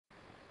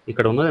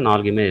ఇక్కడ ఉన్నది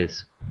 4 images.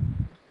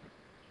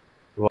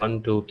 1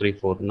 2 3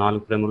 4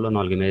 4 ఫ్రేముల్లో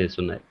 4 images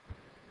ఉన్నాయి.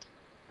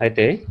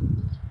 అయితే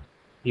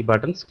ఈ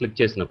బటన్స్ క్లిక్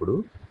చేసినప్పుడు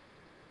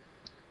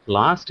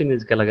లాస్ట్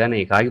ఇమేజ్కి వెళ్ళగానే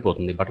ఇక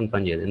ఆగిపోతుంది, బటన్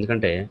పనిచేయదు.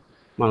 ఎందుకంటే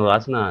మనం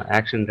రాసిన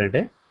యాక్షన్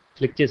ఏంటంటే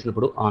క్లిక్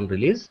చేసినప్పుడు ఆన్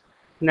రిలీజ్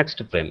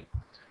నెక్స్ట్ ఫ్రేమ్.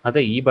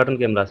 అదే ఈ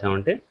బటన్కి ఏం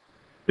రాసామంటే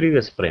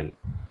ప్రీవియస్ ఫ్రేమ్,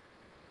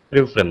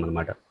 ప్రివ్యూ ఫ్రేమ్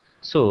అనమాట.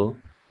 సో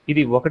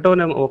ఇది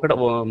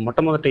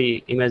మొట్టమొదటి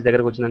ఇమేజ్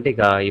దగ్గరకు వచ్చిందంటే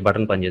ఇక ఈ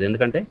బటన్ పనిచేయదు,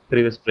 ఎందుకంటే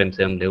ప్రీవియస్ ఫ్రేమ్స్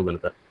ఏం లేవు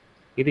కనుక.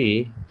 ఇది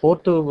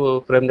 4th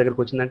ఫ్రేమ్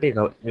దగ్గరకు వచ్చిందంటే ఇక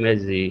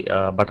ఇమేజ్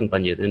బటన్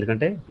పనిచేయదు,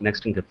 ఎందుకంటే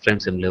నెక్స్ట్ ఇంకా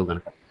ఫ్రేమ్స్ ఏం లేవు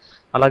కనుక.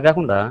 అలా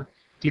కాకుండా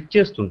క్లిక్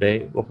చేస్తుంటే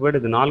ఒకవేళ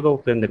ఇది 4వ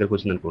ఫ్రేమ్ దగ్గరకు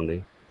వచ్చిందనుకోండి,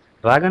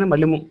 రాగానే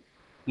మళ్ళీ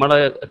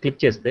క్లిక్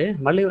చేస్తే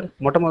మళ్ళీ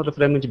మొట్టమొదటి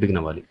ఫ్రేమ్ నుంచి బిగిన్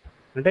అవ్వాలి.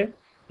 అంటే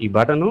ఈ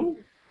బటను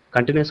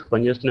కంటిన్యూస్గా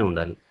పనిచేస్తూనే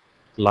ఉండాలి.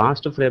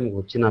 లాస్ట్ ఫ్రేమ్కి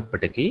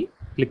వచ్చినప్పటికీ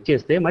క్లిక్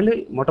చేస్తే మళ్ళీ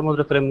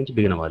మొట్టమొదటి ఫ్రేమ్ నుంచి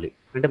బిగిన్ అవ్వాలి,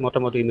 అంటే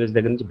మొట్టమొదటి ఇమేజ్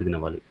దగ్గర నుంచి బిగిన్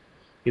అవ్వాలి.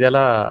 ఇది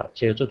ఎలా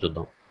చేయొచ్చో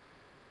చూద్దాం.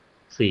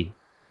 సి,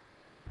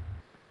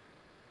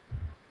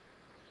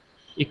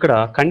 ఇక్కడ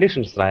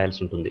కండిషన్స్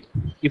రాయాల్సి ఉంటుంది.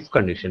 If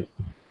condition.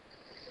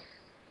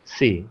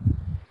 సి,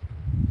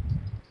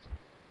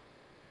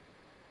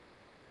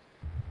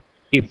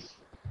 ఇఫ్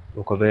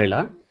ఒకవేళ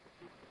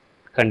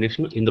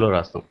కండిషన్ ఇందులో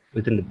రాస్తాం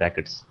with in the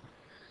brackets.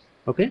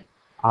 Okay,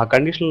 ఆ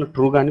కండిషన్లో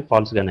ట్రూ కానీ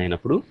ఫాల్స్ కానీ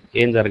అయినప్పుడు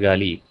ఏం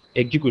జరగాలి,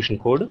 ఎగ్జిక్యూషన్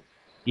కోడ్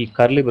ఈ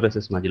కర్లీ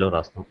బ్రేసెస్ మధ్యలో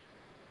రాస్తాం.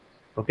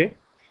 ఓకే,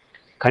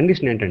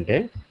 కండిషన్ ఏంటంటే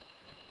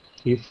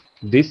if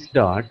this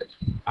dot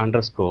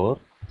under score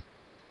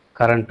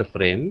current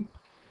frame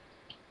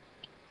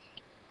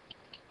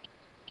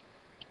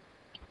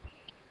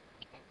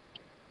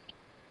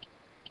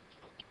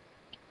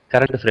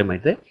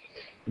అయితే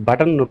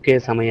బటన్ నొక్కే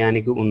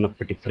సమయానికి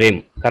ఉన్నప్పటి ఫ్రేమ్,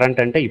 కరెంట్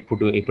అంటే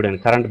ఇప్పుడు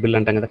కరెంట్ బిల్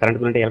అంటాం కదా, కరెంట్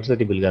బిల్ అంటే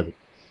ఎలక్ట్రిసిటీ బిల్ కాదు,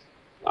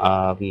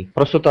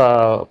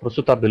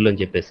 ప్రస్తుత బిల్ అని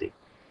చెప్పేసి.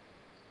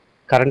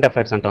 కరెంట్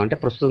అఫైర్స్ అంటాం అంటే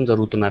ప్రస్తుతం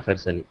జరుగుతున్న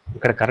అఫైర్స్ అని.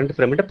 ఇక్కడ కరెంట్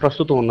ఫ్రేమ్ అంటే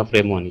ప్రస్తుతం ఉన్న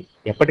ఫ్రేము అని.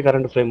 ఎప్పటి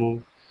కరెంట్ ఫ్రేము,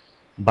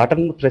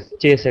 బటన్ ప్రెస్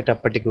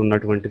చేసేటప్పటికి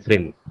ఉన్నటువంటి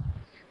frame.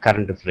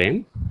 Current frame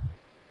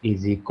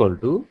is equal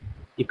to,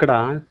 ఇక్కడ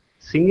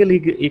సింగిల్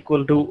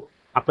ఈక్వల్ టు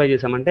అప్లై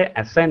చేసామంటే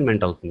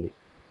అసైన్మెంట్ అవుతుంది.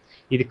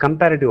 ఇది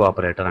కంపారిటివ్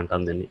ఆపరేటర్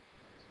అంటాం దీన్ని.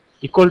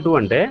 ఈక్వల్ టు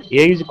అంటే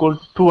ఏ ఈజ్ ఈక్వల్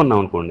టు అన్నాం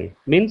అనుకోండి,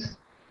 మీన్స్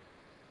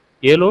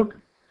ఏలో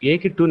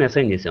ఏకి 2ని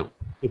అసైన్ చేసాం.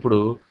 ఇప్పుడు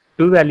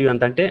 2 వాల్యూ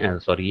ఎంత అంటే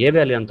ఏ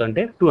వాల్యూ ఎంత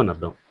అంటే 2 అని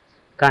అర్థం.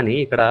 కానీ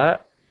ఇక్కడ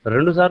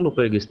 2 సార్లు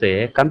ఉపయోగిస్తే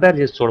కంపేర్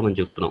చేసి చూడమని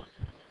చెప్తున్నాం.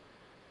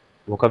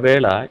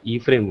 ఒకవేళ ఈ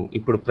ఫ్రేము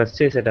ఇప్పుడు ప్రెస్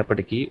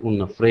చేసేటప్పటికి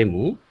ఉన్న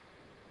frame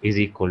is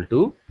equal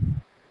to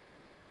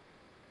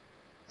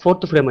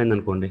 4th frame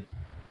అయిందనుకోండి,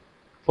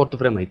 4th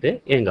ఫ్రేమ్ అయితే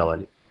ఏం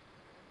కావాలి,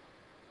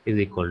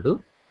 ఈజ్ ఈక్వల్ టు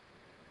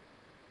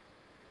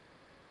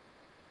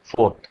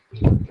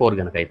 4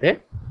 కనుక అయితే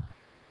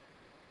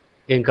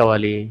ఏం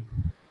కావాలి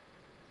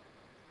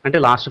అంటే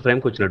లాస్ట్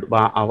ఫ్రేమ్కి వచ్చినట్టు,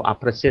 ఆ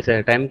ప్రెస్ చేసే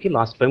టైంకి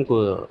లాస్ట్ ఫ్రేమ్కి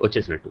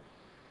వచ్చేసినట్టు.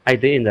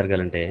 అయితే ఏం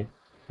జరగాలంటే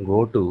గో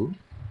టు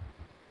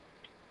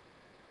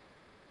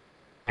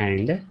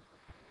అండ్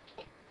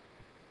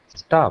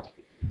స్టాప్.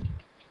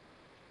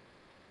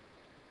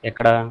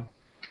 ఎక్కడ,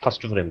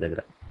 ఫస్ట్ ఫ్రేమ్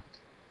దగ్గర.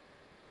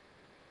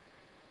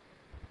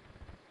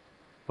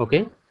 ఓకే,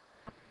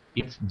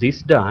 ఇఫ్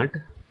దిస్ డాట్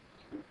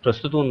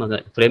ప్రస్తుతం ఉన్న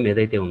ఫ్రేమ్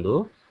ఏదైతే ఉందో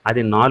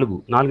అది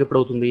 4 ఎప్పుడు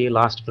అవుతుంది,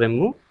 లాస్ట్ ఫ్రేమ్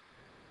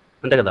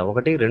అంతే కదా,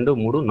 1 2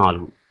 3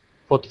 4.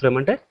 4th ఫ్రేమ్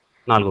అంటే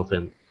 4వ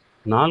ఫ్రేమ్.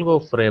 4వ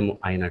ఫ్రేమ్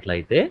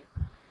అయినట్లయితే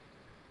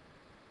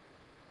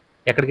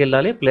ఎక్కడికి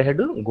వెళ్ళాలి, play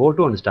head go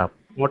to and stop,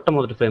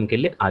 మొట్టమొదటి ఫ్రేమ్కి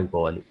వెళ్ళి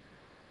ఆగిపోవాలి.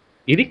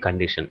 ఇది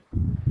కండిషన్.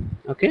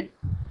 ఓకే,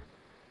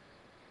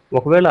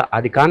 ఒకవేళ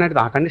అది కానట్టు,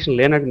 ఆ కండిషన్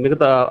లేనట్టు,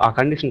 మిగతా ఆ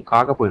కండిషన్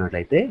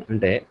కాకపోయినట్లయితే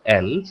అంటే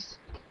ఎల్స్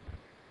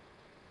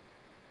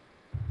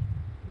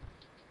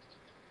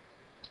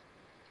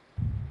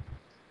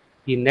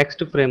ఈ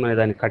నెక్స్ట్ ఫ్రేమ్ అనే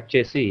దాన్ని కట్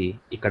చేసి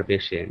ఇక్కడ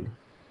పేస్ట్ చేయండి.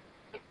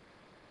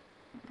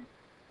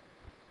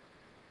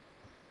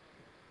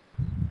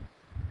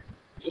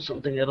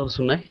 సంథింగ్ ఎర్రర్స్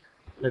ఉన్నాయి,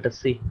 let us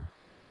see.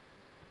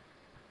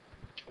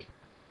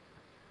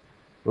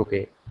 Okay,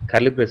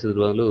 curly braces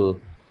బదులు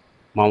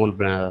మామూలు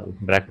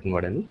బ్రాకెట్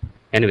వాడాను.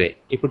 ఎనీవే,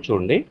 ఇప్పుడు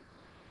చూడండి,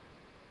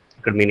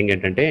 ఇక్కడ మీనింగ్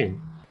ఏంటంటే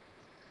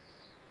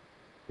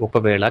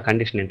ఒకవేళ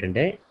కండిషన్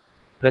ఏంటంటే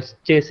ప్రెస్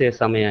చేసే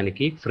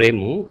సమయానికి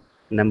ఫ్రేము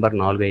నెంబర్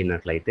 4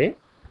 అయినట్లయితే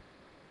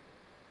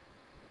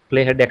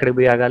ప్లే హెడ్ ఎక్కడికి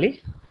పోయి ఆగాలి,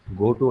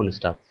 go to and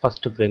stop,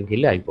 first ఫ్రేమ్కి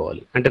వెళ్ళి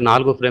ఆగిపోవాలి. అంటే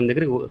 4వ ఫ్రేమ్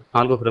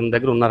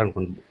దగ్గర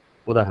ఉన్నారనుకోండి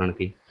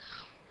ఉదాహరణకి,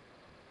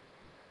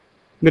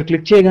 మీరు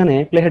క్లిక్ చేయగానే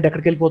ప్లే హెడ్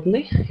ఎక్కడికి వెళ్ళిపోతుంది,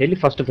 వెళ్ళి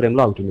ఫస్ట్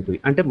ఫ్రేమ్లో ఆగుతుంది పోయి,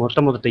 అంటే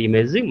మొట్టమొదటి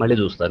ఇమేజ్ మళ్ళీ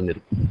చూస్తారు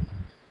మీరు.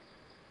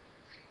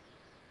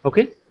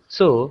 ఓకే,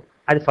 సో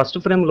అది ఫస్ట్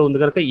ఫ్రేమ్లో ఉంది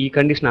కనుక ఈ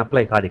కండిషన్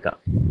అప్లై కాదు. ఇక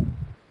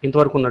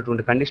ఇంతవరకు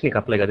ఉన్నటువంటి కండిషన్ ఇక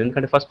అప్లై కాదు,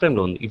 ఎందుకంటే ఫస్ట్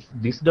ఫ్రేమ్లో ఉంది. If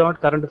this dot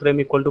current frame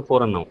equal to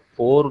 4 అన్నాం,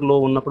 4లో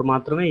ఉన్నప్పుడు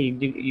మాత్రమే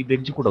ఇది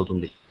ఎగ్జిక్యూట్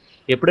అవుతుంది.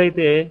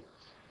 ఎప్పుడైతే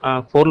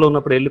 4లో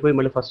ఉన్నప్పుడు వెళ్ళిపోయి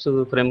మళ్ళీ ఫస్ట్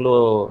ఫ్రేమ్లో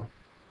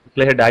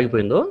ప్లే హెడ్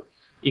ఆగిపోయిందో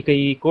ఇక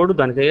ఈ కోడ్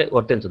దానికి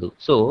వర్తించదు.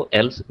 సో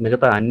ఎల్స్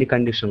మిగతా అన్ని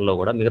కండిషన్లో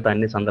కూడా, మిగతా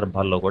అన్ని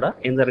సందర్భాల్లో కూడా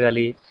ఏం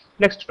జరగాలి,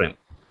 నెక్స్ట్ ఫ్రేమ్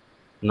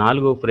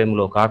 4వ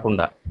ఫ్రేమ్లో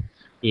కాకుండా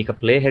ఇక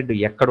ప్లే హెడ్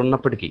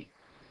ఎక్కడున్నప్పటికీ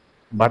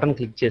బటన్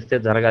క్లిక్ చేస్తే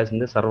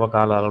జరగాల్సిందే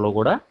సర్వకాలాలలో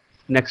కూడా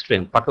నెక్స్ట్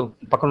ఫ్రేమ్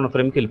పక్కన ఉన్న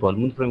ఫ్రేమ్కి వెళ్ళిపోవాలి,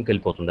 ముందు ఫ్రేమ్కి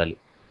వెళ్ళిపోతుంది అది,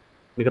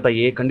 మిగతా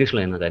ఏ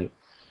కండిషన్లో అయినా కానీ.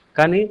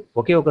 కానీ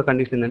ఒకే ఒక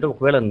కండిషన్ ఏంటంటే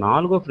ఒకవేళ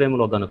 4వ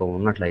ఫ్రేమ్లో కనుక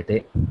ఉన్నట్లయితే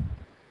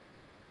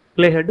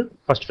ప్లే హెడ్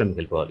ఫస్ట్ ఫ్రేమ్కి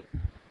వెళ్ళిపోవాలి.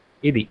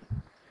 ఇది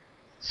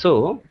సో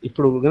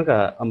ఇప్పుడు కనుక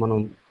మనం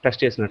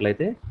టెస్ట్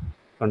చేసినట్లయితే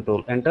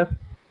కంట్రోల్ ఎంటర్,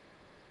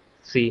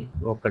 సి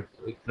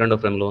రెండో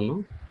ఫ్రేమ్లో ఉన్నాం,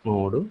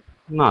 3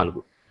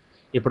 4.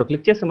 ఇప్పుడు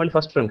క్లిక్ చేస్తే మళ్ళీ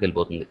ఫస్ట్ ఫ్రేమ్కి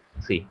వెళ్ళిపోతుంది.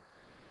 సి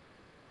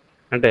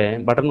అంటే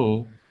బటను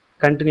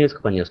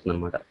కంటిన్యూస్గా పనిచేస్తుంది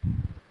అనమాట.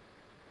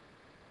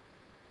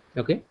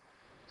 ఓకే,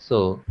 సో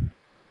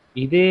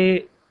ఇదే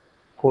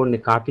కోడ్ని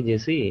కాపీ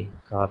చేసి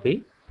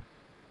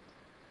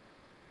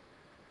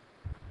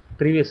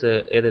ప్రీవియస్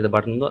ఏదైతే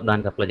బటన్ ఉందో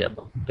దానికి అప్లై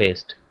చేద్దాం,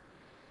 పేస్ట్.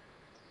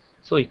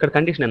 సో ఇక్కడ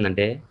కండిషన్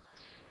ఏంటంటే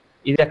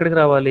ఇది ఎక్కడికి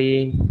రావాలి,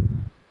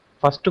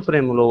 ఫస్ట్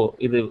ఫ్రేమ్లో.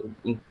 ఇది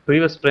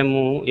ప్రీవియస్ ఫ్రేమ్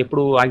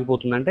ఎప్పుడు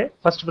ఆగిపోతుందంటే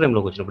ఫస్ట్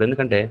ఫ్రేమ్లోకి వచ్చినప్పుడు,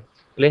 ఎందుకంటే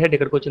ప్లే హెడ్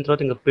ఇక్కడికి వచ్చిన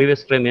తర్వాత ఇంకా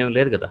ప్రీవియస్ ఫ్రేమ్ ఏం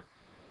లేదు కదా,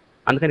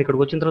 అందుకని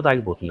ఇక్కడికి వచ్చిన తర్వాత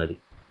ఆగిపోతుంది అది.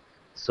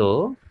 So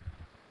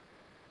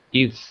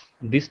if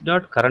this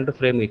dot current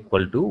frame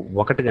equal to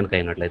 1 కనుక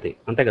అయినట్లయితే,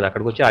 అంతే కదా,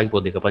 అక్కడికి వచ్చి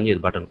ఆగిపోద్ది, ఇక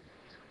పనిచేయదు బటన్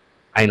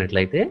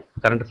అయినట్లయితే,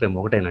 కరెంట్ ఫ్రేమ్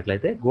 1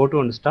 అయినట్లయితే గో టు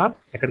అండ్ స్టాప్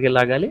ఎక్కడికి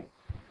వెళ్ళి ఆగాలి,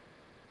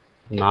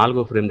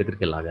 4వ ఫ్రేమ్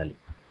దగ్గరికి వెళ్ళి ఆగాలి.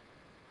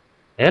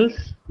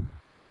 ఎల్స్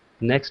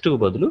నెక్స్ట్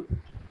బదులు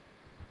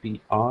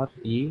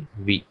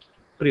PREV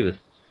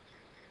ప్రీవియస్.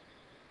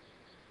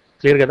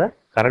 క్లియర్ కదా,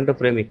 కరెంట్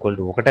ఫ్రేమ్ ఈక్వల్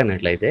టు 1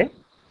 అయినట్లయితే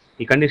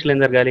ఈ కండిషన్ ఏం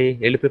జరగాలి,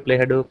 వెళ్ళిపోయి ప్లే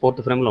హెడ్ 4th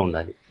ఫ్రేమ్లో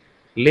ఉండాలి.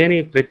 లేని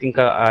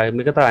ఇంకా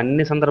మిగతా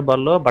అన్ని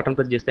సందర్భాల్లో బటన్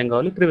ప్రెస్ చేస్తే ఏం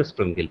కావాలి, ప్రీవియస్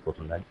ఫ్రేమ్కి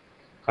వెళ్ళిపోతుండాలి.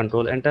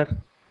 కంట్రోల్ ఎంటర్,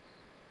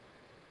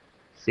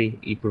 సి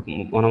ఇప్పుడు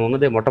మనం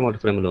ఉన్నదే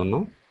మొట్టమొదటి ఫ్రేమ్లో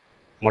ఉన్నాం,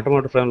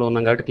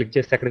 కాబట్టి క్లిక్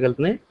చేస్తే ఎక్కడికి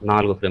వెళ్తుంది,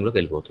 4వ ఫ్రేమ్లోకి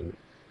వెళ్ళిపోతుంది.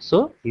 సో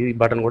ఈ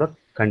బటన్ కూడా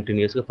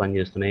కంటిన్యూస్గా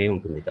పనిచేస్తూనే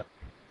ఉంటుంది. ఇక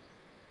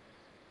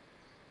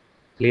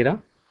క్లియరా?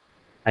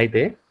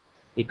 అయితే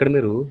ఇక్కడ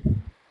మీరు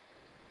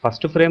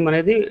ఫస్ట్ ఫ్రేమ్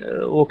అనేది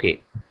ఓకే,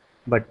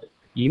 బట్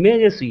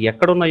ఇమేజెస్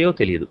ఎక్కడ ఉన్నాయో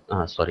తెలియదు,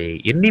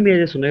 ఎన్ని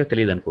ఇమేజెస్ ఉన్నాయో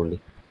తెలియదు అనుకోండి.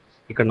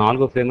 ఇక్కడ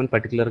 4వ ఫ్రేమ్ అని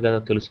పర్టికులర్గా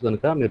తెలుసు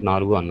కనుక మీరు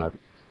 4 అన్నారు.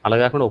 అలా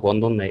కాకుండా ఒక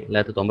 100 ఉన్నాయి,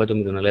 లేకపోతే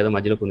 99 ఉన్నాయి, లేదా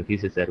మధ్యలో కొన్ని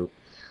తీసేశారు.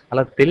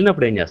 అలా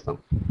తెలియనప్పుడు ఏం చేస్తాం,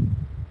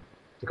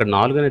 ఇక్కడ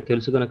 4 అనేది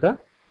తెలుసు కనుక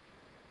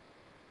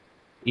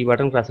ఈ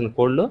బటన్కి రాసిన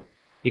కోడ్లో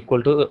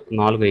ఈక్వల్ టు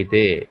 4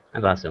 అయితే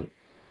అని రాసాం.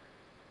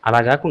 అలా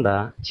కాకుండా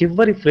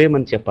చివరి ఫ్రేమ్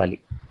అని చెప్పాలి.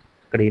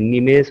 ఇక్కడ ఎన్ని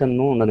ఇమేజెస్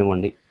అన్నో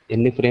ఉండనివ్వండి,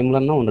 ఎన్ని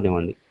ఫ్రేమ్లన్నా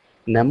ఉండనివ్వండి,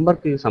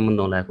 నెంబర్కి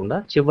సంబంధం లేకుండా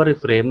చివరి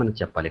ఫ్రేమ్ అని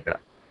చెప్పాలి. ఇక్కడ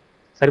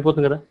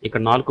సరిపోతుంది కదా.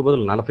 ఇక్కడ 4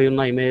 బదులు 40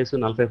 ఉన్న ఇమేజెస్,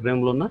 40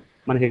 ఫ్రేమ్లు ఉన్నా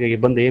మనకి ఇక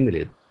ఇబ్బంది ఏమీ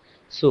లేదు.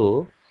 So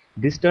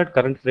this dot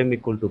current frame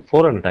equal to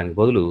 4 అనటానికి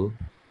బదులు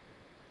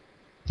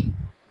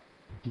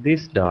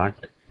this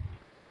dot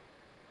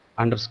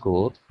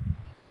underscore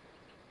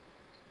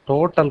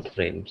total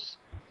frames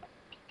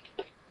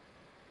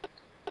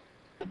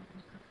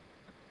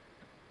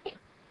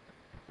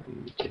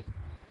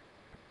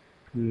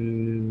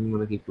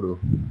మనకి ఇప్పుడు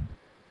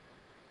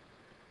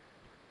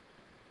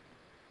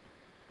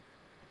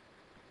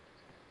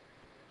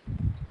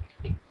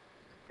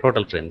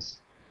total frames,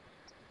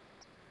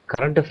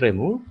 current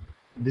frame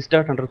this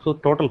dot underscore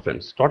total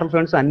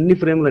frames అన్ని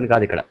ఫ్రేమ్లు అని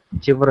కాదు, ఇక్కడ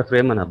చివరి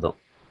ఫ్రేమ్ అని అర్థం.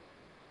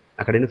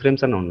 అక్కడ ఎన్ని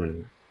ఫ్రేమ్స్ అన్న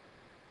ఉండండి,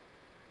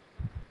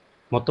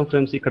 మొత్తం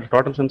ఫ్రేమ్స్ ఇక్కడ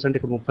టోటల్ ఫ్రేమ్స్ అంటే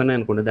ఇక్కడ 30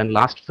 అనుకోండి, దాని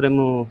లాస్ట్ ఫ్రేమ్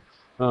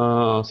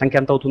సంఖ్య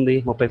ఎంత అవుతుంది,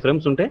 30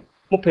 ఫ్రేమ్స్ ఉంటే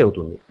 30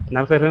 అవుతుంది,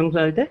 40 ఫ్రేమ్స్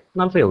అయితే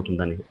 40 అవుతుంది.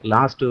 దాని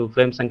లాస్ట్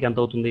ఫ్రేమ్ సంఖ్య ఎంత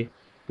అవుతుంది,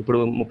 ఇప్పుడు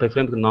 30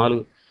 ఫ్రేమ్కి 4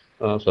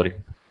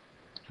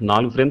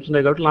 ఫ్రేమ్స్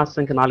ఉన్నాయి కాబట్టి లాస్ట్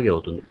సంఖ్య 4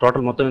 అవుతుంది.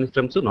 టోటల్ మొత్తం ఎన్ని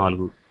ఫ్రేమ్స్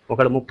 4,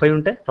 ఒకవేళ 30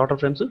 ఉంటే టోటల్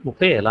ఫ్రేమ్స్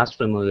 30 లాస్ట్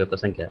ఫ్రేమ్ యొక్క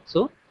సంఖ్య. సో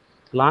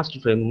లాస్ట్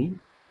ఫ్రేమ్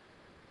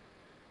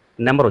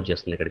నెంబర్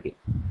వచ్చేస్తుంది ఇక్కడికి,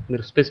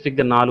 మీరు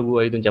స్పెసిఫిక్గా 4,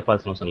 5 అని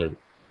చెప్పాల్సిన అవసరం లేదు.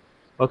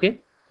 Okay,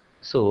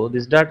 so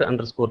this dot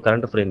underscore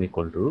current frame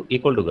equal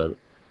to కాదు,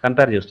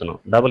 కంపేర్ చేస్తున్నాం,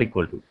 double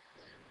equal to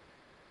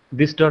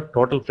this dot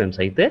total frames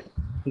అయితే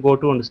గో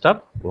టు అండ్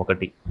స్టాప్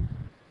 1,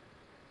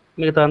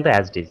 మిగతా అంతా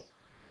యాజ్ ఇట్ ఈజ్.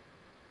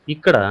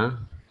 ఇక్కడ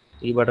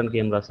ఈ బటన్కి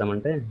ఏం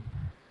రాస్తామంటే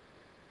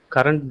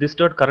this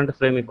dot current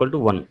frame equal to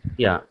 1,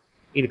 yeah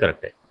ఇది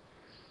కరెక్టే.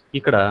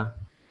 ఇక్కడ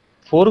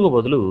 4కు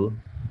బదులు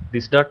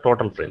దిస్ డాట్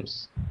టోటల్ ఫ్రేమ్స్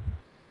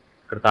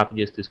ఇక్కడ కాపీ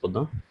చేసి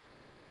తీసుకొద్దాం.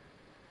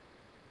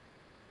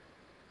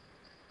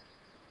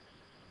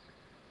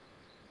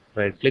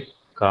 రైట్ క్లిక్,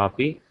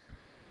 కాపీ,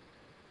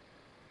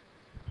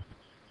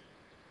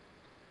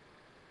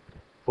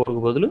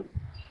 4కు బదులు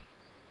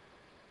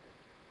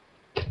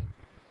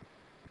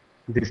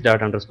this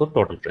dot underscore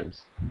total frames,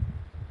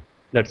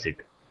 that's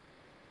it.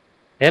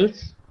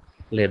 Else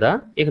లేదా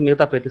ఇక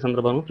మిగతా ప్రతి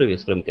సందర్భంలో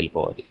ప్రీవియస్ ఫ్రేమ్కి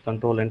వెళ్ళిపోవాలి.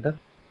 Control enter,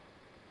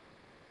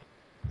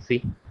 C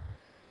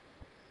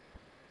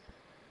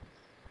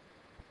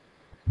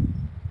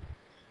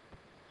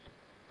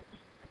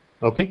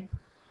okay,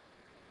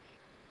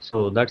 so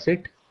that's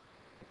it.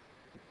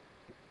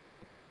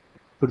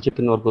 ఇప్పుడు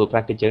చెప్పిన వరకు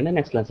ప్రాక్టీస్ చేయండి,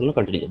 నెక్స్ట్ లెసన్లో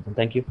కంటిన్యూ చేద్దాం.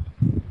 Thank you.